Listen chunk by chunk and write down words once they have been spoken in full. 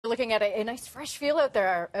looking at a nice fresh feel out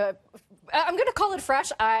there. I'm going to call it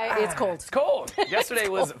fresh. It's cold. It's cold. Yesterday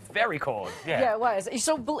was very cold. Yeah, it was.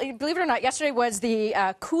 So believe it or not, yesterday was the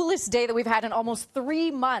coolest day that we've had in almost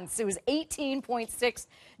 3 months. It was 18.6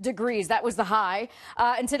 degrees. That was the high.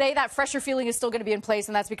 And today, that fresher feeling is still going to be in place,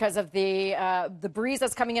 and that's because of the breeze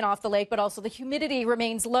that's coming in off the lake, but also the humidity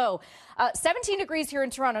remains low. 17 degrees here in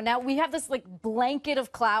Toronto. Now, we have this like blanket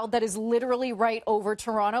of cloud that is literally right over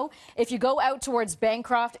Toronto. If you go out towards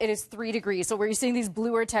Bancroft, it is 3 degrees. So where you're seeing these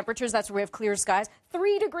bluer temperatures, that's where we have clear skies.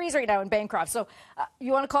 3 degrees right now in Bancroft. So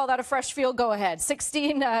you want to call that a fresh feel? Go ahead.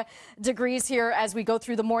 16 degrees here as we go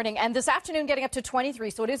through the morning. And this afternoon getting up to 23.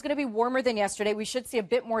 So it is going to be warmer than yesterday. We should see a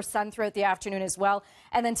bit more sun throughout the afternoon as well.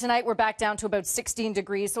 And then tonight we're back down to about 16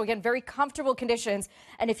 degrees. So again, very comfortable conditions.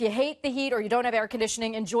 And if you hate the heat or you don't have air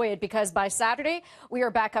conditioning, enjoy it, because by Saturday we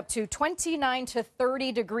are back up to 29 to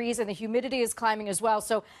 30 degrees and the humidity is climbing as well.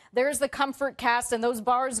 So there's the comfort cast and those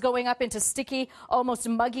bars going up into sticky, almost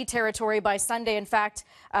muggy territory by Sunday. In fact,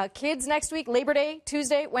 kids next week, Labor Day,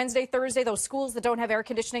 Tuesday, Wednesday, Thursday, those schools that don't have air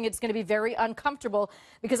conditioning, it's going to be very uncomfortable,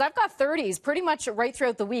 because I've got 30s pretty much right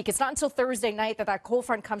throughout the week. It's not until Thursday night that cold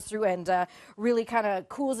front comes through and really kind of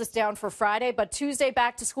cools us down for Friday. But Tuesday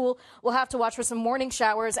back to school, we'll have to watch for some morning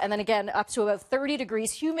showers, and then again up to about 30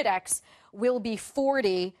 degrees. Humidex will be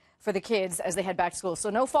 40 for the kids as they head back to school.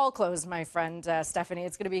 So no fall clothes, my friend Stephanie.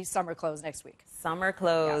 It's going to be summer clothes next week. Summer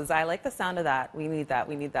clothes. Yeah. I like the sound of that. We need that.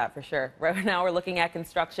 We need that for sure. Right now we're looking at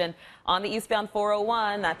construction on the eastbound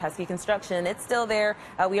 401. That pesky construction, it's still there.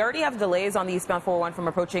 We already have delays on the eastbound 401 from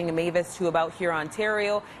approaching Mavis to about here,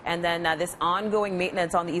 Ontario. And then this ongoing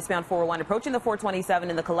maintenance on the eastbound 401 approaching the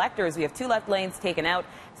 427 in the collectors. We have 2 left lanes taken out.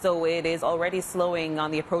 So it is already slowing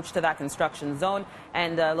on the approach to that construction zone.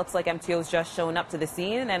 And looks like MTO's just shown up to the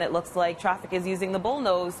scene, and it looks like traffic is using the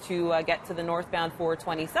bullnose to get to the northbound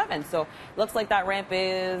 427. So looks like that ramp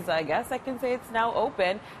is, I guess I can say it's now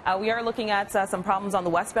open. We are looking at some problems on the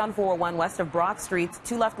westbound 401 west of Brock Street.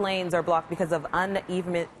 2 left lanes are blocked because of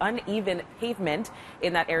uneven pavement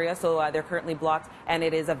in that area. So they're currently blocked, and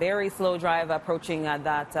it is a very slow drive approaching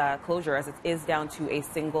that closure, as it is down to a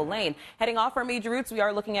single lane. Heading off our major routes, we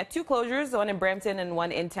are looking at 2 closures, one in Brampton and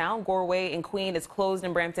one in town. Goreway and Queen is closed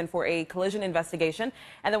in Brampton for a collision investigation.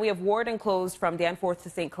 And then we have Warden closed from Danforth to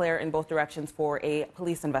St. Clair in both directions for a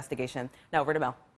police investigation. Now over to Mel.